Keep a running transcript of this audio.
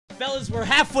Fellas, we're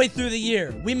halfway through the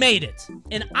year. We made it.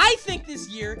 And I think this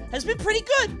year has been pretty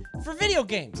good for video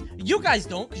games. You guys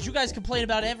don't, because you guys complain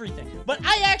about everything. But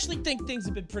I actually think things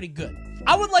have been pretty good.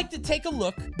 I would like to take a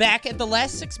look back at the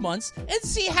last 6 months and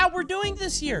see how we're doing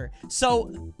this year.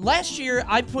 So, last year,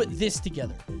 I put this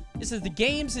together. This is the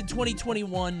games in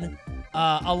 2021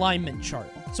 alignment chart.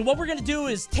 So what we're going to do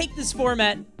is take this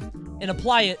format and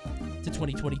apply it to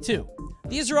 2022.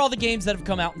 These are all the games that have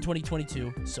come out in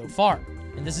 2022 so far.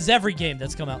 And this is every game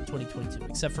that's come out in 2022,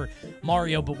 except for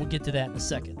Mario, but we'll get to that in a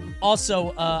second.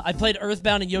 Also, I played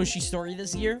Earthbound and Yoshi's Story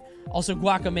this year. Also,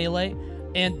 Guacamelee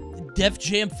and Def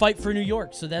Jam Fight for New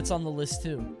York, so that's on the list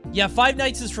too. Yeah, Five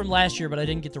Nights is from last year, but I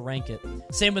didn't get to rank it.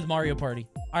 Same with Mario Party.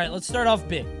 All right, let's start off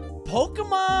big.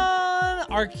 Pokemon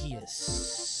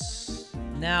Arceus.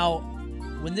 Now,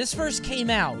 when this first came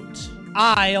out,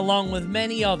 I, along with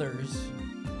many others,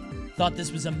 thought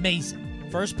this was amazing.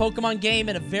 First Pokemon game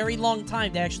in a very long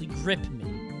time to actually grip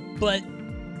me. But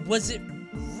was it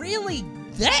really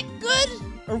that good?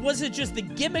 Or was it just the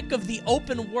gimmick of the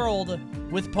open world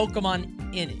with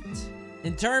Pokemon in it?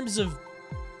 In terms of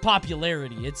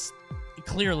popularity, it's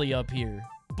clearly up here.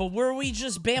 But were we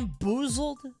just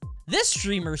bamboozled? This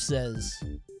streamer says,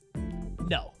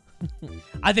 no.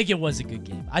 I think it was a good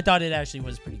game. I thought it actually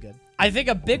was pretty good. I think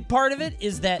a big part of it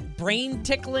is that brain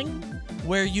tickling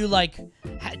where you like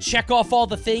check off all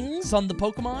the things on the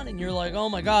Pokemon and you're like, oh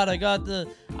my god, I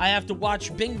have to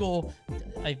watch Buweasel?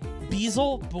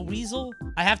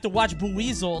 I have to watch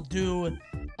Buweasel do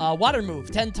water move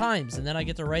 10 times and then I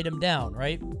get to write him down,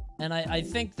 right? And I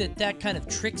think that kind of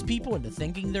tricks people into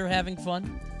thinking they're having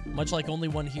fun, much like Only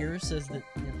One Here says that,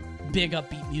 you know, big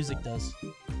upbeat music does.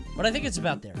 But I think it's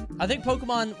about there. I think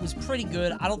Pokemon was pretty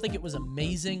good. I don't think it was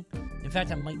amazing. In fact,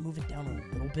 I might move it down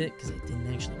a little bit because I didn't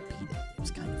actually beat it. It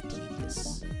was kind of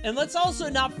tedious. And let's also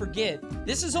not forget,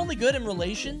 this is only good in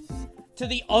relation to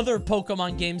the other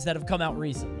Pokemon games that have come out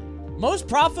recently. Most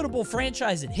profitable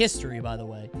franchise in history, by the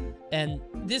way. And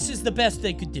this is the best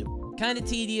they could do. Kind of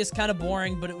tedious, kind of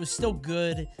boring, but it was still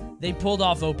good. They pulled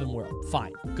off open world.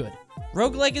 Fine. Good.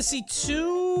 Rogue Legacy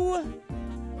 2...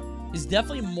 is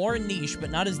definitely more niche, but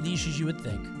not as niche as you would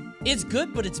think. It's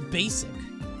good, but it's basic.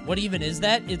 What even is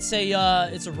that? It's a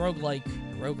roguelike.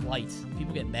 Roguelite.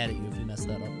 People get mad at you if you mess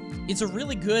that up. It's a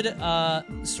really good,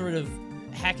 sort of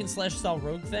hack-and-slash style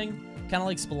rogue thing. Kind of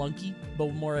like Spelunky, but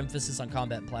with more emphasis on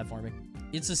combat and platforming.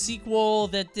 It's a sequel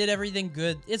that did everything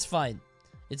good. It's fine.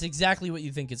 It's exactly what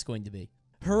you think it's going to be.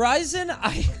 Horizon,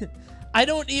 I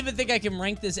don't even think I can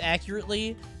rank this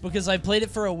accurately because I played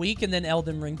it for a week and then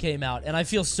Elden Ring came out and I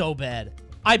feel so bad.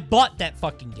 I bought that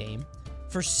fucking game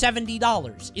for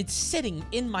 $70. It's sitting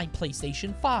in my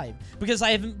PlayStation 5 because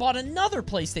I haven't bought another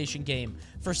PlayStation game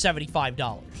for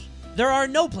 $75. There are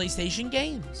no PlayStation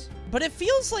games, but it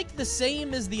feels like the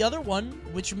same as the other one,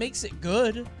 which makes it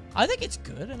good. I think it's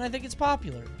good and I think it's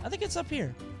popular. I think it's up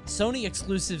here. Sony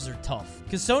exclusives are tough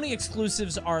because Sony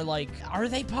exclusives are like, are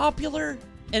they popular?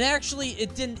 And actually,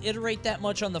 it didn't iterate that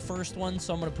much on the first one,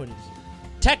 so I'm going to put it here.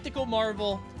 Technical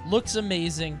marvel, looks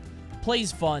amazing,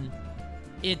 plays fun.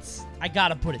 I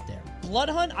gotta put it there. Blood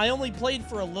Hunt, I only played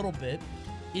for a little bit.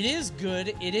 It is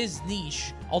good, it is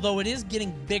niche, although it is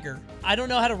getting bigger. I don't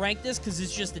know how to rank this because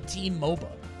it's just a team MOBA.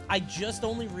 I just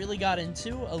only really got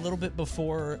into a little bit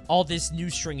before all this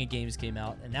new string of games came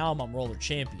out, and now I'm on Roller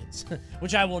Champions,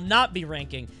 which I will not be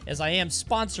ranking as I am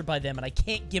sponsored by them, and I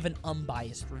can't give an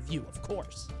unbiased review, of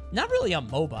course. Not really on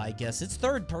MOBA, I guess. It's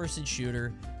third-person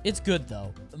shooter. It's good,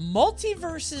 though.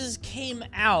 MultiVersus came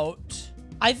out.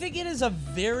 I think it is a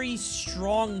very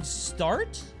strong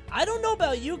start. I don't know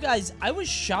about you guys. I was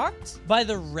shocked by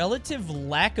the relative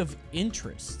lack of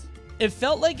interest. It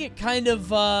felt like it kind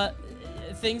of,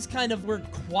 things kind of were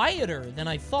quieter than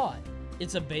I thought.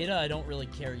 It's a beta, I don't really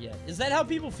care yet. Is that how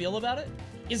people feel about it?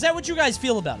 Is that what you guys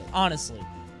feel about it, honestly?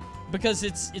 Because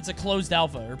it's a closed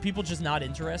alpha. Are people just not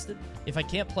interested? If I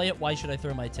can't play it, why should I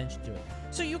throw my attention to it?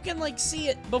 So you can, like, see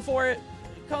it before it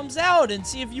comes out and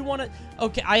see if you want to...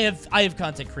 Okay, I have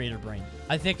content creator brain.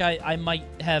 I think I might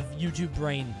have YouTube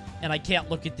brain, and I can't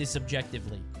look at this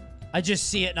objectively. I just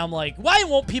see it, and I'm like, why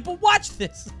won't people watch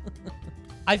this?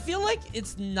 I feel like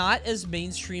it's not as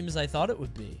mainstream as I thought it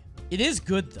would be. It is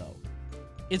good, though.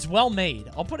 It's well made.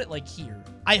 I'll put it, like, here.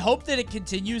 I hope that it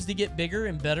continues to get bigger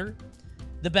and better.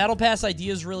 The Battle Pass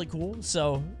idea is really cool,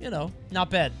 so, you know, not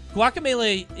bad.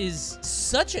 Guacamelee is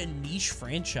such a niche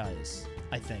franchise,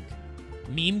 I think.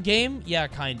 Meme game? Yeah,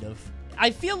 kind of.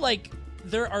 I feel like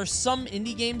there are some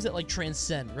indie games that, like,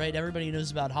 transcend, right? Everybody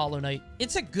knows about Hollow Knight.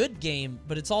 It's a good game,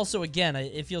 but it's also, again,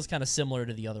 it feels kind of similar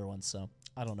to the other ones, so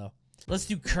I don't know. Let's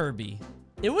do Kirby.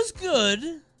 It was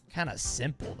good. Kind of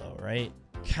simple, though, right?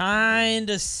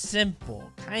 Kinda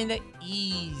simple. Kinda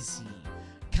easy.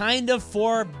 Kinda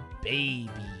for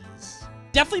babies.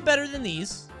 Definitely better than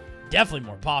these. Definitely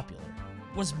more popular.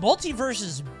 Was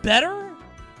MultiVersus better?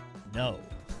 No.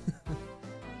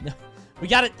 No. We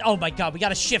gotta, oh my god, we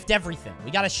gotta shift everything.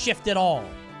 We gotta shift it all.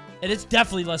 And it's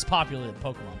definitely less popular than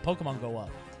Pokemon. Pokemon go up.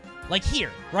 Like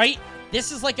here, right?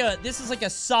 This is like a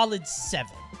solid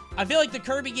 7. I feel like the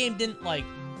Kirby game didn't, like,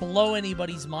 blow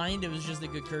anybody's mind. It was just a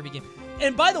good Kirby game.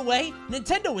 And by the way,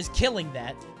 Nintendo is killing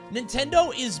that.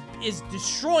 Nintendo is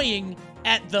destroying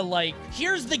at the, like,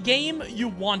 here's the game you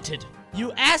wanted.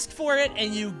 You ask for it,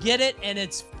 and you get it, and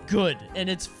it's good, and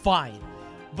it's fine.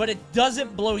 But it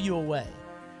doesn't blow you away.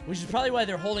 Which is probably why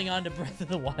they're holding on to Breath of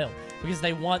the Wild. Because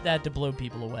they want that to blow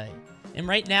people away. And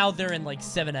right now, they're in, like,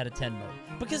 7 out of 10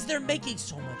 mode. Because they're making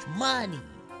so much money.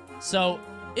 So,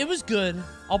 it was good.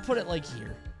 I'll put it, like,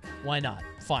 here. Why not?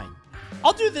 Fine.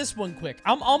 I'll do this one quick.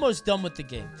 I'm almost done with the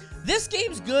game. This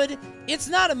game's good. It's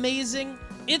not amazing.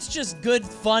 It's just good,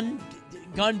 fun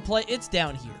gunplay. It's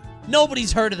down here.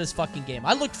 Nobody's heard of this fucking game.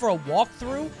 I looked for a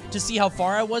walkthrough to see how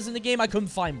far I was in the game. I couldn't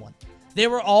find one. They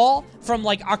were all from,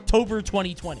 like, October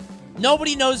 2020.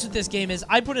 Nobody knows what this game is.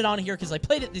 I put it on here because I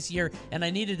played it this year, and I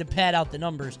needed to pad out the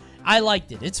numbers. I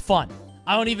liked it. It's fun.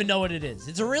 I don't even know what it is.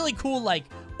 It's a really cool, like,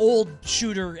 old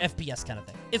shooter FPS kind of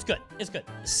thing. It's good. It's good.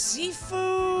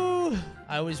 Sifu.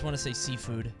 I always want to say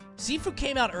seafood. Sifu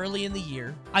came out early in the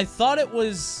year. I thought it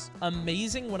was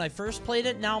amazing when I first played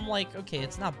it. Now I'm like, okay,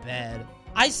 it's not bad.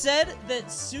 I said that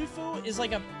Sifu is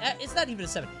like a, it's not even a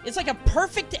 7. It's like a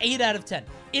perfect 8 out of 10.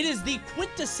 It is the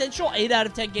quintessential 8 out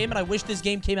of 10 game, and I wish this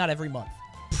game came out every month.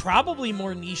 Probably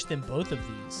more niche than both of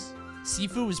these.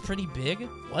 Sifu was pretty big.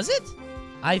 Was it?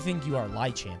 I think you are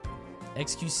lie champion.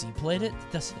 XQC played it?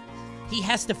 Doesn't it? He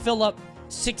has to fill up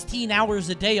 16 hours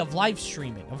a day of live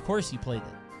streaming. Of course he played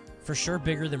it. For sure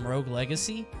bigger than Rogue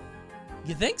Legacy.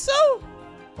 You think so?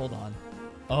 Hold on.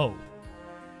 Oh.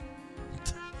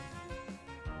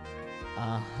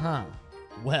 Uh-huh.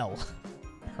 Well,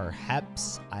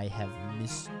 perhaps I have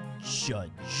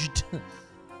misjudged.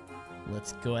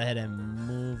 Let's go ahead and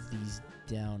move these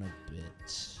down a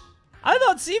bit. I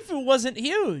thought Sifu wasn't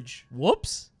huge.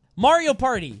 Whoops. Mario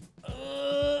Party.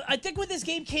 I think when this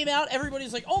game came out,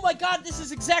 everybody's like, oh my god, this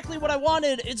is exactly what I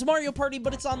wanted. It's Mario Party,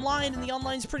 but it's online, and the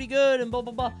online's pretty good, and blah,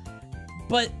 blah, blah.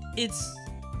 But it's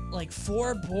like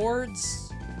 4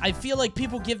 boards. I feel like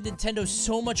people give Nintendo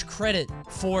so much credit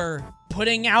for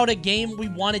putting out a game we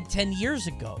wanted 10 years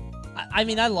ago. I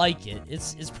mean, I like it.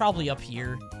 It's probably up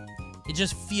here. It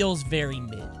just feels very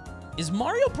mid. Is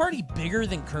Mario Party bigger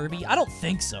than Kirby? I don't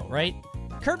think so, right?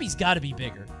 Kirby's got to be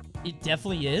bigger. It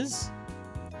definitely is.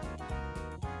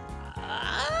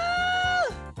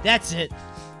 That's it.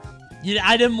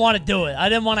 I didn't want to do it. I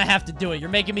didn't want to have to do it. You're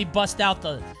making me bust out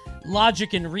the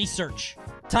logic and research.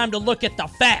 Time to look at the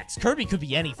facts. Kirby could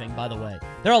be anything, by the way.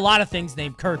 There are a lot of things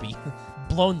named Kirby.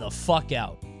 Blown the fuck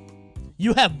out.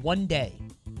 You have 1 day.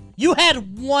 You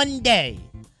had 1 day.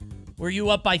 Were you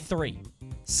up by 3?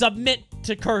 Submit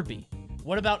to Kirby.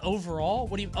 What about overall?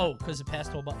 What do you... Oh, because it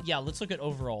passed whole... Yeah, let's look at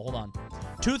overall. Hold on.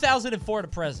 2004 to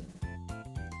present.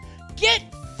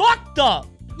 Get fucked up!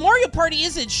 Mario Party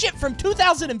isn't shit from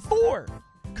 2004.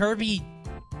 Kirby...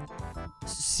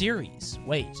 series.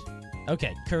 Wait.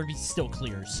 Okay, Kirby still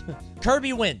clears.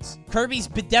 Kirby wins. Kirby's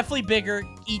definitely bigger.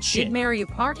 Eat shit. Did Mario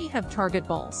Party have target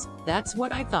balls? That's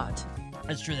what I thought.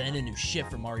 That's true. They ended new shit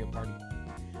for Mario Party.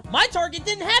 My target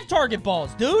didn't have target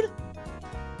balls, dude.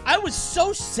 I was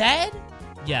so sad.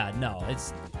 Yeah, no,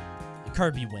 it's...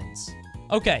 Kirby wins.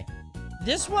 Okay.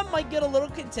 This one might get a little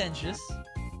contentious.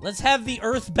 Let's have the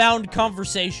Earthbound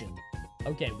conversation.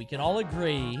 Okay, we can all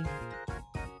agree.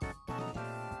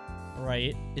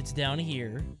 Right, it's down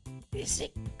here. Is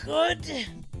it good?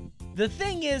 The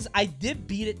thing is, I did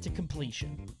beat it to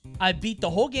completion. I beat the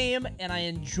whole game, and I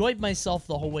enjoyed myself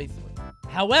the whole way through.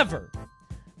 However,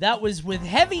 that was with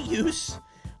heavy use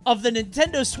of the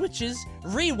Nintendo Switch's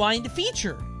rewind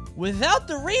feature. Without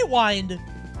the rewind,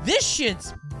 this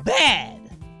shit's bad.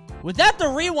 Without the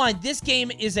rewind, this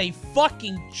game is a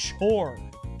fucking chore.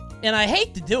 And I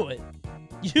hate to do it.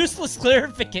 Useless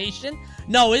clarification?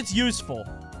 No, it's useful.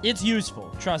 It's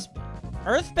useful, trust me.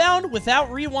 Earthbound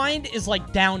without rewind is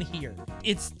like down here.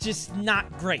 It's just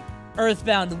not great.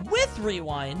 Earthbound with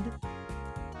rewind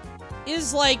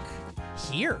is like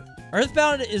here.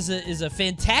 Earthbound is a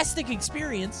fantastic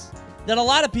experience that a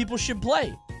lot of people should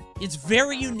play. It's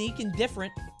very unique and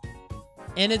different,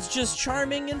 and it's just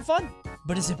charming and fun.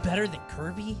 But is it better than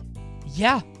Kirby?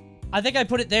 Yeah. I think I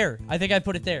put it there. I think I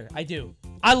put it there. I do.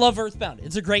 I love Earthbound.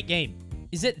 It's a great game.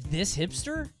 Is it this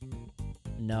hipster?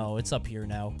 No, it's up here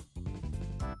now.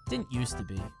 Didn't used to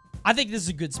be. I think this is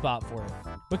a good spot for it.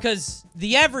 Because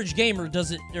the average gamer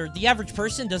doesn't, or the average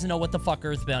person doesn't know what the fuck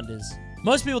Earthbound is.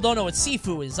 Most people don't know what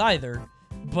Sifu is either.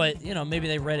 But, you know, maybe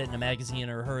they read it in a magazine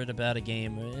or heard about a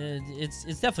game. It's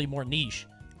definitely more niche.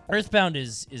 Earthbound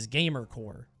is gamer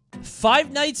core.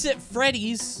 Five Nights at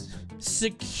Freddy's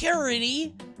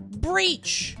security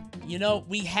breach. You know,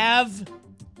 we have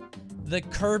the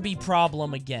Kirby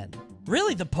problem again.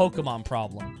 Really the Pokemon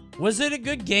problem. Was it a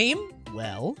good game?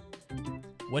 Well,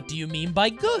 what do you mean by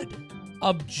good?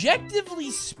 Objectively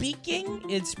speaking,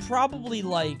 it's probably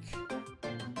like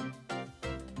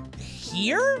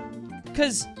here?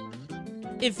 Because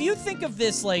if you think of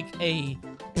this like a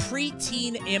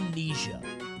preteen Amnesia,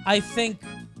 I think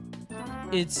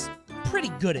it's pretty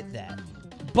good at that.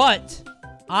 But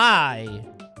I'm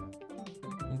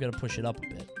gonna push it up a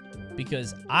bit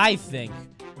because I think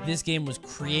this game was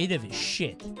creative as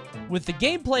shit. With the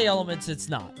gameplay elements, it's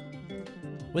not.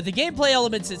 With the gameplay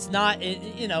elements, it's not.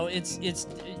 You know, it's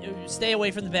stay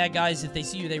away from the bad guys. If they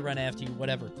see you, they run after you.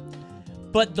 Whatever.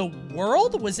 But the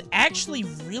world was actually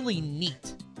really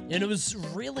neat, and it was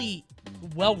really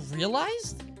well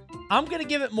realized. I'm gonna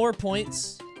give it more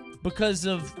points because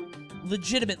of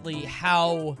legitimately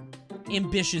how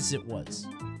ambitious it was.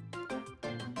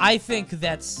 I think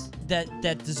that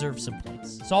deserves some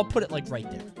points. So I'll put it like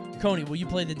right there. Coney, will you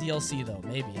play the DLC though?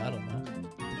 Maybe, I don't know.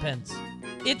 Depends.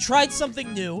 It tried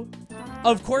something new.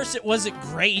 Of course it wasn't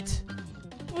great.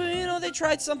 But you know, they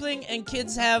tried something and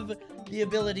kids have the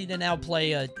ability to now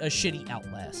play a shitty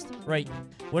Outlast, right?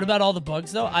 What about all the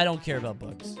bugs though? I don't care about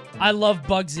bugs. I love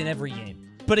bugs in every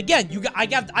game. But again,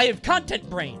 I have content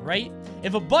brain, right?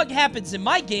 If a bug happens in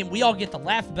my game, we all get to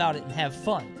laugh about it and have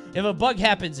fun. If a bug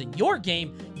happens in your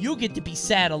game, you get to be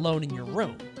sad alone in your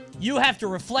room. You have to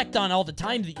reflect on all the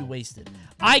time that you wasted.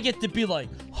 I get to be like,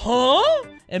 huh?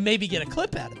 And maybe get a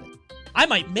clip out of it. I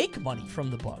might make money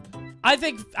from the bug. I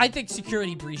think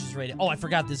security breach is rated. Oh, I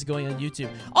forgot this is going on YouTube.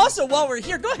 Also, while we're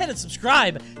here, go ahead and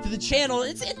subscribe to the channel.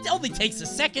 It only takes a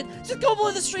second. Just go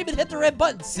below the stream and hit the red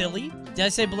button, silly. Did I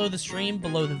say below the stream?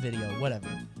 Below the video. Whatever.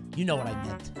 You know what I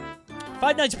meant.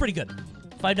 Five Nights pretty good.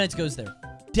 Five Nights goes there.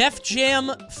 Def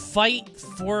Jam Fight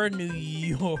for New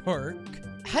York.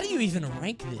 How do you even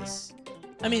rank this?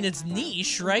 I mean, it's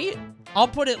niche, right? I'll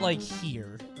put it like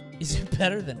here. Is it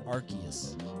better than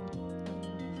Arceus?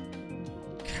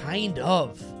 Kind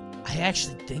of. I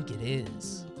actually think it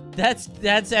is.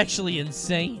 That's actually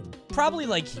insane. Probably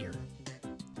like here.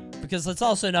 Because let's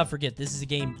also not forget, this is a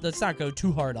game. Let's not go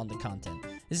too hard on the content.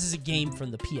 This is a game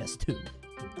from the PS2.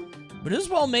 But it was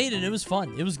well made and it was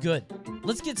fun. It was good.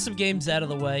 Let's get some games out of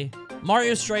the way.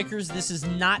 Mario Strikers, this is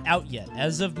not out yet.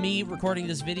 As of me recording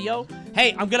this video,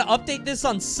 hey, I'm going to update this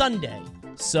on Sunday.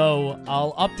 So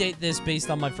I'll update this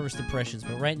based on my first impressions.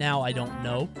 But right now, I don't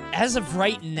know. As of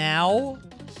right now,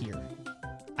 here,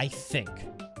 I think.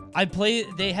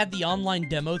 They had the online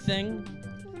demo thing.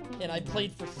 And I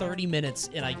played for 30 minutes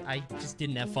and I just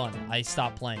didn't have fun. I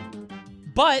stopped playing.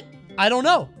 But I don't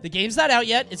know. The game's not out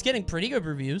yet. It's getting pretty good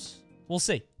reviews. We'll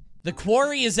see. The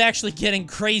Quarry is actually getting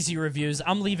crazy reviews.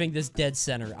 I'm leaving this dead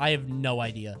center. I have no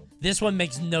idea. This one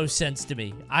makes no sense to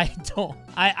me. I don't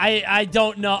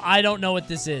know. I don't know what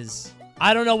this is.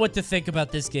 I don't know what to think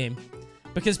about this game.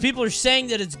 Because people are saying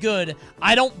that it's good.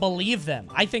 I don't believe them.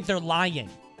 I think they're lying.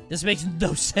 This makes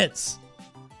no sense.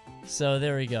 So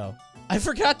there we go. I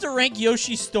forgot to rank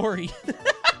Yoshi's Story.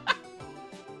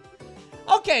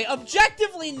 Okay,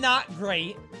 objectively not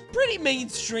great. Pretty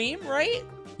mainstream, right?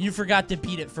 You forgot to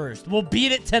beat it first. We'll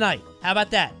beat it tonight. How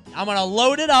about that? I'm gonna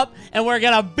load it up, and we're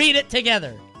gonna beat it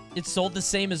together. It's sold the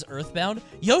same as Earthbound?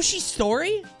 Yoshi's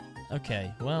Story?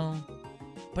 Okay, well...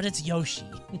 But it's Yoshi.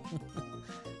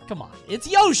 Come on. It's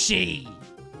Yoshi!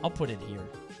 I'll put it here.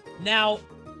 Now,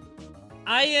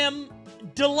 I am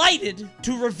delighted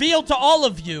to reveal to all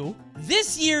of you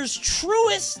this year's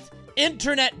truest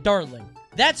internet darling.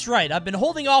 That's right. I've been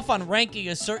holding off on ranking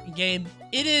a certain game.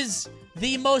 It is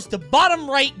the most bottom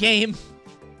right game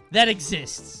that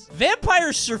exists.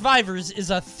 Vampire Survivors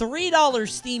is a $3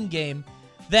 Steam game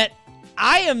that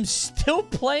I am still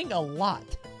playing a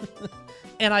lot.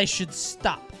 And I should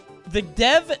stop. The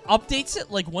dev updates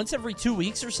it like once every 2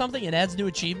 weeks or something and adds new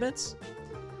achievements.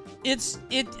 It's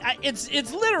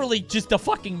literally just a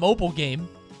fucking mobile game,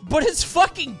 but it's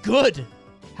fucking good.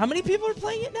 How many people are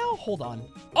playing it now? Hold on.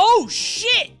 Oh,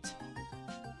 shit!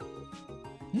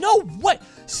 No, what?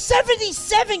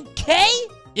 77K?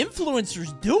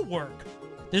 Influencers do work.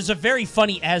 There's a very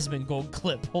funny Asmongold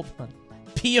clip. Hold on.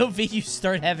 POV, you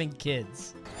start having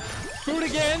kids. Food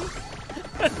again?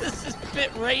 This is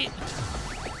bit rate.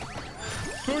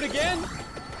 Food again?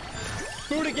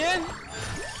 Food again?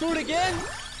 Food again?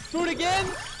 Food again.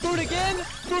 Food again.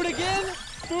 Food again.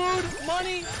 Food.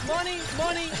 Money. Money.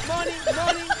 Money. Money.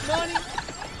 Money. Money.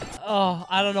 Oh,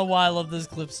 I don't know why I love this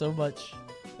clip so much.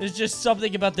 There's just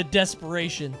something about the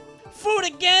desperation. Food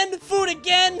again. Food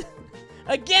again.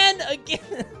 Again.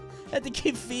 Again. I have to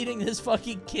keep feeding this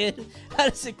fucking kid. How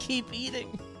does it keep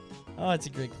eating? Oh, it's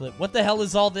a great clip. What the hell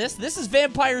is all this? This is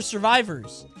Vampire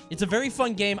Survivors. It's a very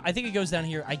fun game. I think it goes down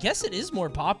here. I guess it is more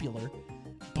popular,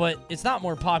 but it's not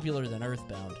more popular than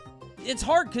Earthbound. It's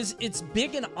hard because it's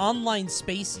big in online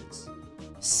spaces.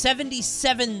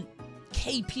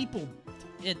 77K people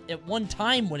at one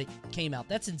time when it came out.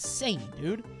 That's insane,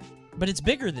 dude. But it's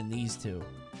bigger than these two.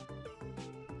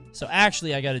 So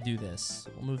actually, I got to do this.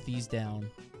 We'll move these down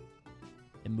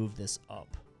and move this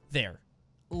up. There.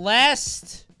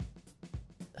 Last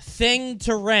thing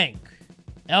to rank.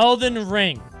 Elden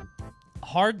Ring.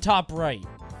 Hard top right.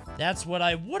 That's what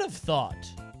I would have thought.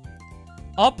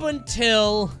 Up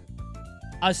until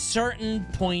a certain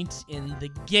point in the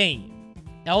game.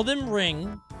 Elden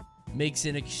Ring makes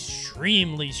an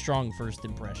extremely strong first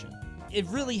impression. It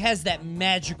really has that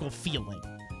magical feeling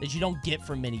that you don't get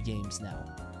from many games now.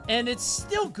 And it's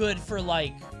still good for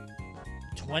like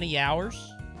 20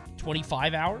 hours,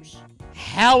 25 hours.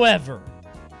 However,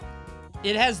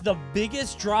 it has the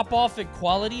biggest drop-off in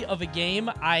quality of a game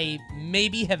I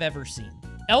maybe have ever seen.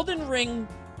 Elden Ring,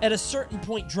 at a certain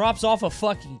point, drops off a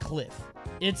fucking cliff.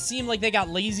 It seemed like they got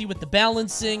lazy with the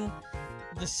balancing.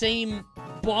 The same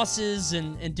bosses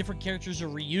and different characters are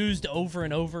reused over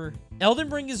and over.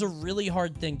 Elden Ring is a really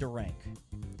hard thing to rank.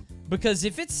 Because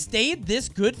if it stayed this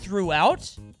good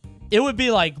throughout, it would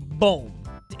be like, boom.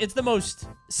 It's the most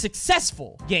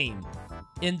successful game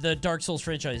in the Dark Souls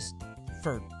franchise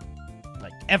for,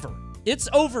 like, ever. It's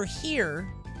over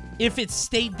here if it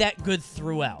stayed that good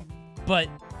throughout. But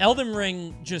Elden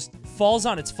Ring just falls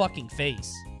on its fucking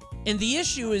face. And the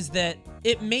issue is that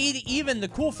it made even the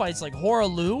cool fights like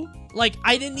Hoaraloo, like,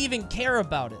 I didn't even care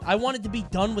about it. I wanted to be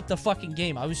done with the fucking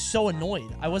game. I was so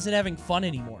annoyed. I wasn't having fun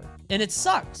anymore. And it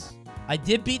sucks. I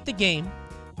did beat the game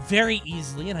very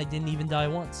easily, and I didn't even die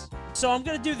once. So I'm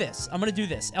gonna do this.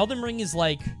 Elden Ring is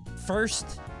like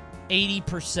first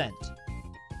 80%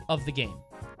 of the game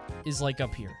is like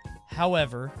up here.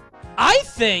 However, I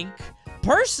think,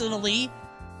 personally,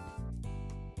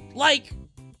 like,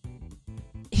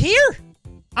 here.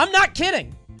 I'm not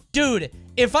kidding. Dude,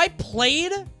 if I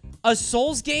played a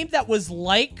Souls game that was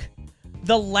like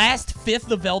the last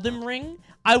fifth of Elden Ring,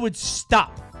 I would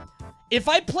stop. If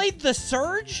I played The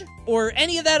Surge or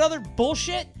any of that other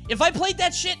bullshit, if I played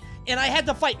that shit and I had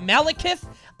to fight Malekith,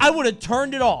 I would have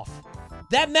turned it off.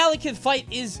 That Malekith fight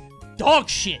is dog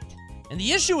shit. And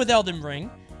the issue with Elden Ring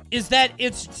is that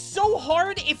it's so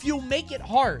hard if you make it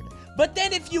hard. But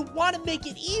then if you want to make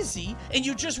it easy and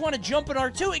you just want to jump in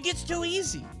R2, it gets too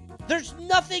easy. There's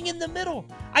nothing in the middle.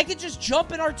 I could just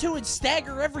jump in R2 and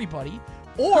stagger everybody.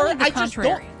 Or I just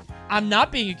don't. I'm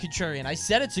not being a contrarian. I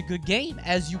said it's a good game,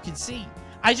 as you can see.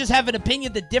 I just have an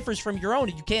opinion that differs from your own,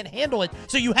 and you can't handle it,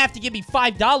 so you have to give me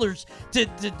 $5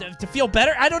 to feel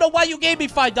better. I don't know why you gave me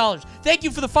 $5. Thank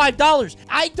you for the $5.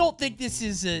 I don't think this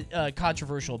is a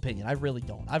controversial opinion. I really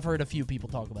don't. I've heard a few people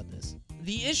talk about this.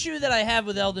 The issue that I have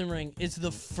with Elden Ring is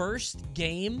the first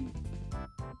game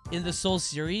in the Souls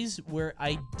series where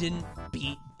I didn't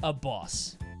beat a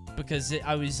boss, because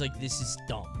I was like, this is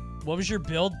dumb. What was your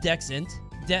build? Dex Int?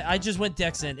 I just went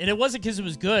Dex Int, and it wasn't because it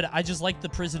was good. I just liked the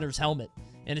prisoner's helmet,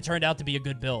 and it turned out to be a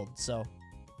good build. So,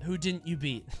 who didn't you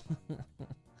beat?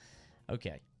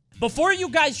 Okay. Before you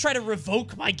guys try to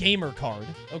revoke my gamer card,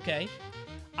 okay,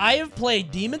 I have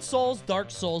played Demon Souls, Dark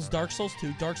Souls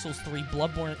 2, Dark Souls 3,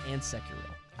 Bloodborne, and Sekiro.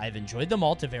 I've enjoyed them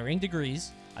all to varying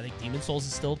degrees. I think Demon Souls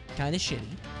is still kind of shitty,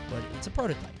 but it's a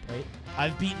prototype, right?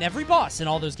 I've beaten every boss in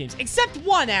all those games, except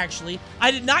one, actually.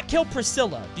 I did not kill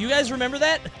Priscilla. Do you guys remember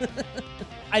that?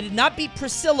 I did not beat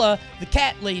Priscilla, the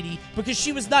cat lady, because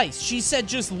she was nice. She said,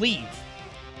 just leave.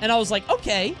 And I was like,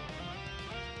 okay.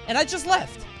 And I just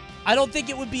left. I don't think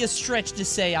it would be a stretch to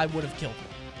say I would have killed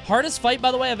her. Hardest fight,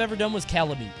 by the way, I've ever done was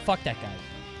Calamite. Fuck that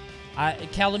guy.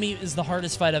 Calamite is the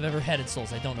hardest fight I've ever had in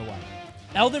Souls. I don't know why.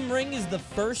 Elden Ring is the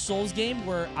first Souls game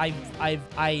where I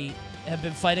have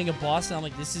been fighting a boss and I'm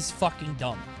like, this is fucking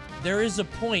dumb. There is a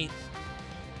point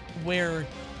where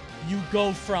you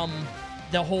go from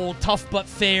the whole tough but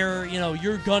fair, you know,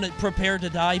 you're gonna prepare to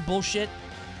die bullshit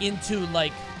into,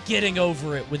 like, getting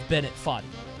over it with Bennett Foddy.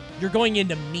 You're going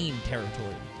into meme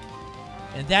territory.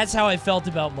 And that's how I felt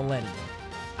about Millennium.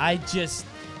 I just...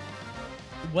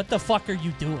 What the fuck are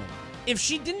you doing? If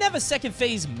she didn't have a second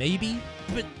phase, maybe,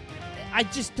 but I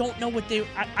just don't know what they...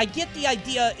 I get the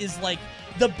idea is, like,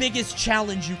 the biggest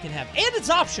challenge you can have. And it's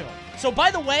optional. So,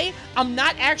 by the way, I'm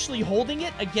not actually holding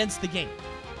it against the game.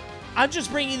 I'm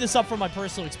just bringing this up from my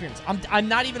personal experience. I'm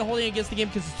not even holding it against the game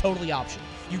because it's totally optional.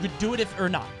 You could do it if or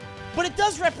not. But it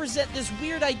does represent this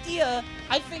weird idea.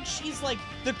 I think she's like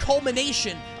the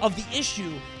culmination of the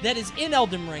issue that is in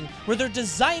Elden Ring, where they're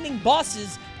designing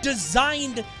bosses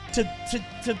designed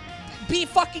to be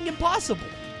fucking impossible.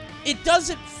 It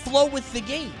doesn't flow with the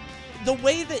game. The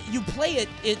way that you play it,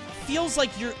 it feels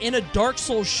like you're in a Dark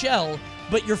Souls shell,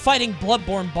 but you're fighting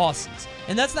Bloodborne bosses.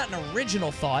 And that's not an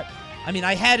original thought. I mean,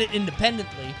 I had it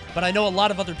independently, but I know a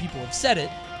lot of other people have said it.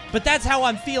 But that's how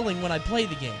I'm feeling when I play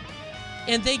the game.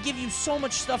 And they give you so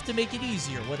much stuff to make it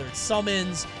easier, whether it's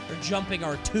summons, or jumping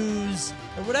R2s,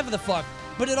 or whatever the fuck.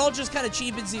 But it all just kind of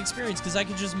cheapens the experience, because I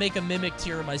could just make a mimic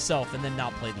tier myself and then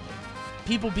not play the game.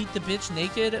 People beat the bitch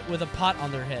naked with a pot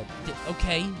on their head.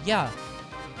 Okay, yeah.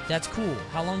 That's cool.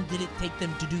 How long did it take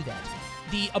them to do that?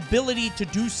 The ability to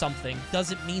do something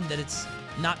doesn't mean that it's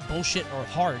not bullshit or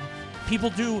hard. People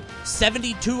do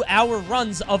 72-hour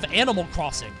runs of Animal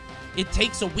Crossing. It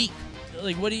takes a week.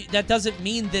 Like, what do you... That doesn't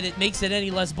mean that it makes it any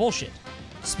less bullshit.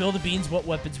 Spill the beans, what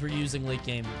weapons we're using late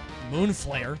game.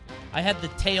 Moonflare. I had the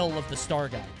tail of the star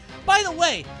guy. By the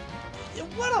way,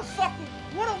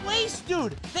 what a waste,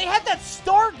 dude. They had that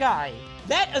star guy.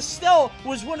 That Estelle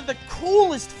was one of the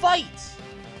coolest fights.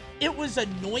 It was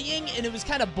annoying and it was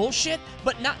kind of bullshit,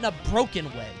 but not in a broken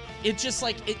way. It just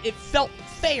like, it felt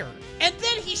fair. And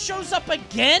then he shows up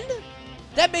again?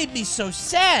 That made me so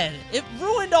sad. It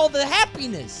ruined all the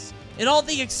happiness and all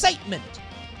the excitement.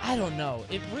 I don't know.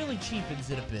 It really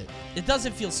cheapens it a bit. It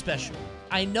doesn't feel special.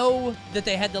 I know that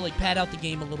they had to like pad out the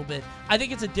game a little bit. I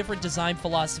think it's a different design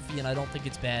philosophy and I don't think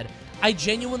it's bad. I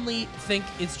genuinely think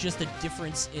it's just a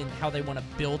difference in how they want to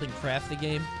build and craft the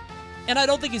game. And I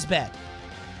don't think it's bad.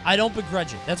 I don't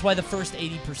begrudge it. That's why the first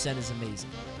 80% is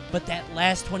amazing. But that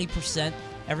last 20%,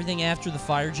 everything after the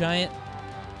fire giant,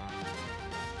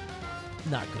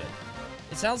 not good.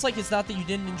 It sounds like it's not that you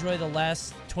didn't enjoy the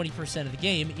last 20% of the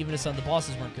game, even if some of the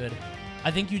bosses weren't good.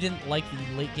 I think you didn't like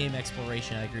the late game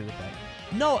exploration. I agree with that.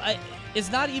 No,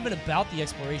 it's not even about the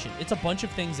exploration. It's a bunch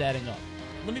of things adding up.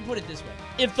 Let me put it this way.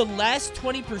 If the last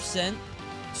 20%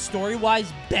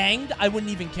 story-wise banged, I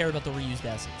wouldn't even care about the reused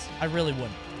assets. I really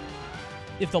wouldn't.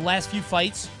 If the last few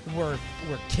fights were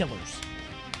killers.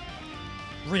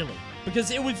 Really. Because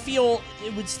it would still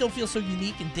feel so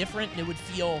unique and different, and it would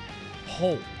feel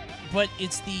whole. But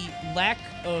it's the lack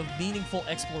of meaningful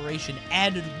exploration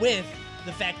added with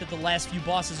the fact that the last few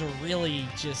bosses are really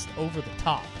just over the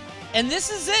top. And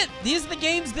this is it. These are the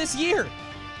games this year.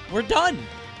 We're done.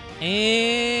 And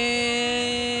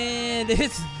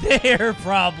it's their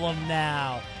problem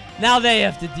now. Now they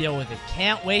have to deal with it.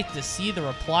 Can't wait to see the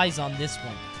replies on this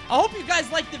one. I hope you guys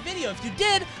liked the video. If you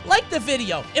did, like the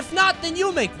video. If not, then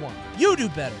you make one. You do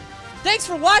better. Thanks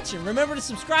for watching. Remember to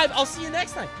subscribe. I'll see you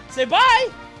next time. Say bye.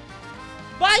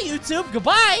 Bye, YouTube.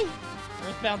 Goodbye.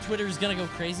 Earthbound Twitter is going to go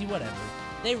crazy. Whatever.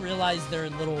 They realize their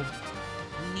little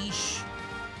niche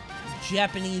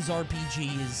Japanese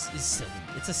RPG is silly.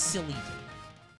 It's a silly game.